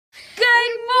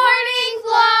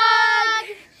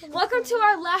Welcome to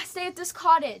our last day at this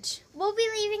cottage. We'll be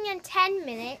leaving in 10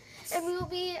 minutes, and we will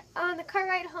be on the car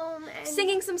ride home and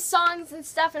Singing some songs and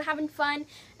stuff and having fun.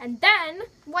 And then,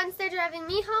 once they're driving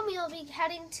me home, we'll be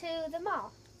heading to the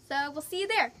mall. so we'll see you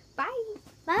there. Bye.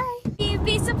 Bye.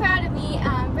 Be so proud of me.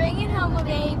 I'm bringing home a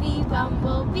baby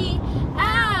bumblebee.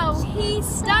 Ow, he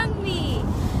stung me.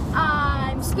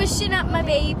 I'm squishing up my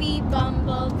baby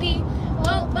bumblebee.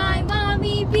 Oh, my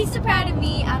mommy, be so proud of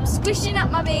me. I'm squishing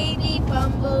up my baby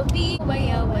bumblebee.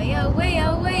 Way-oh, way-oh,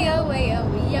 way-oh, way-oh, way-oh,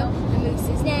 way-oh. The moose,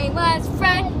 his name was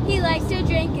Fred. He likes to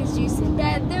drink his juice in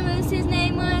bed. The moose, his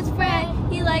name was Fred.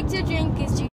 He liked to drink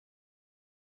his juice.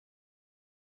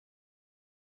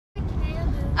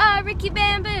 Ricky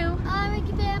Bamboo.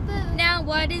 Ricky Bamboo. Now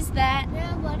what is that?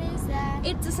 Now what is that?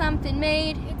 It's a something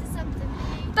made It's a something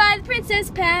made by the Princess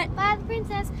Pat. by the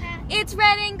Princess Pat. It's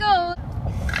red and gold.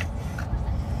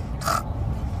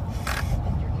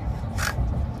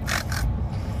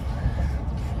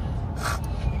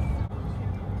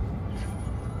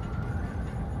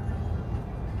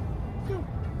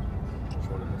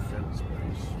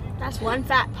 That's one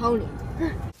fat pony.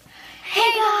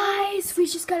 Hey guys! We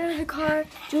just got out of the car.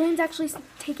 Julian's actually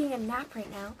taking a nap right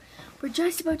now. We're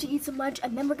just about to eat some lunch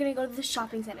and then we're gonna go to the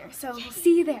shopping center. So we'll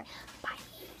see you there. Bye.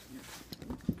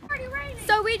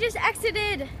 So we just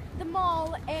exited the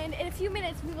mall and in a few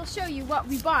minutes we will show you what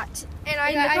we bought And I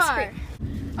in got the ice car.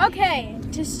 cream. Okay,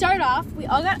 to start off, we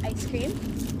all got ice cream.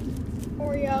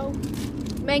 Oreo.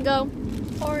 Mango.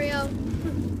 Oreo.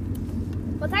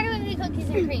 Well, technically cookies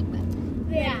and cream,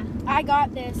 but yeah. I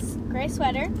got this gray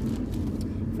sweater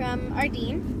from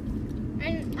Ardeen.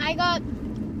 And I got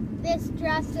this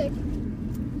Jurassic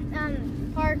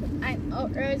Park,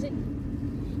 or is it?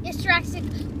 It's Jurassic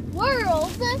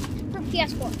World from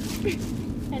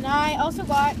PS4. And I also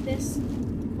got this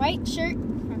white shirt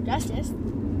from Justice.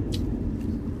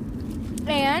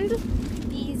 And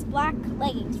these black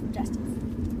leggings from Justice.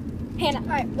 Hannah.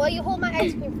 Alright, well, you hold my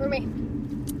ice cream for me.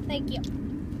 Thank you.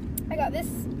 I got this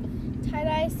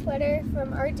tie-dye sweater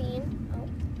from Ardeen.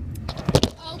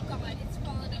 Oh God, it's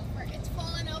falling over. It's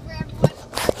falling over, everyone.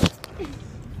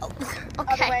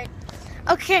 Okay. Way.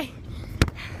 Okay.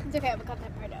 It's okay, we got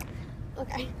that part out.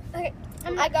 Okay. Okay.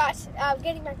 I got,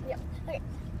 getting back to you. Okay.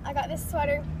 I got this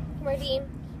sweater from Ardeen,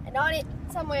 and on it,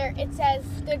 somewhere, it says,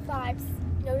 good vibes.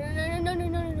 No.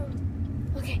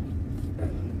 Okay.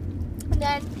 And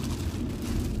then,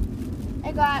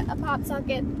 I got a pop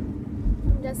socket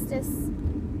from Justice.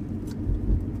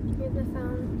 Here's the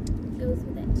phone. Goes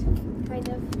with it, kind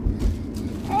of.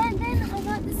 And then I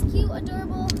got this cute,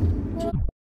 adorable little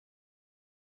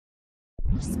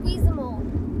Squeeze-A-Mole.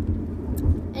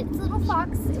 And it's a little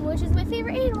fox, which is my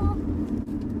favorite animal.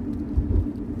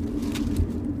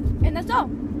 And that's all.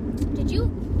 Did you?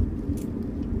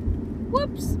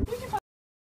 Whoops.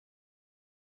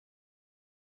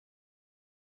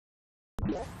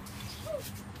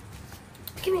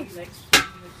 Come here.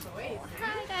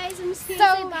 Hi guys, I'm just gonna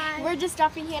say So, bye. we're just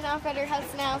dropping Hannah off at her house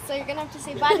now, so you're gonna have to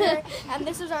say bye to her. And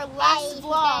this is our last Bye,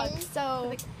 vlog, guys.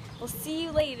 so we'll see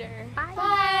you later. Bye.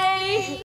 Bye.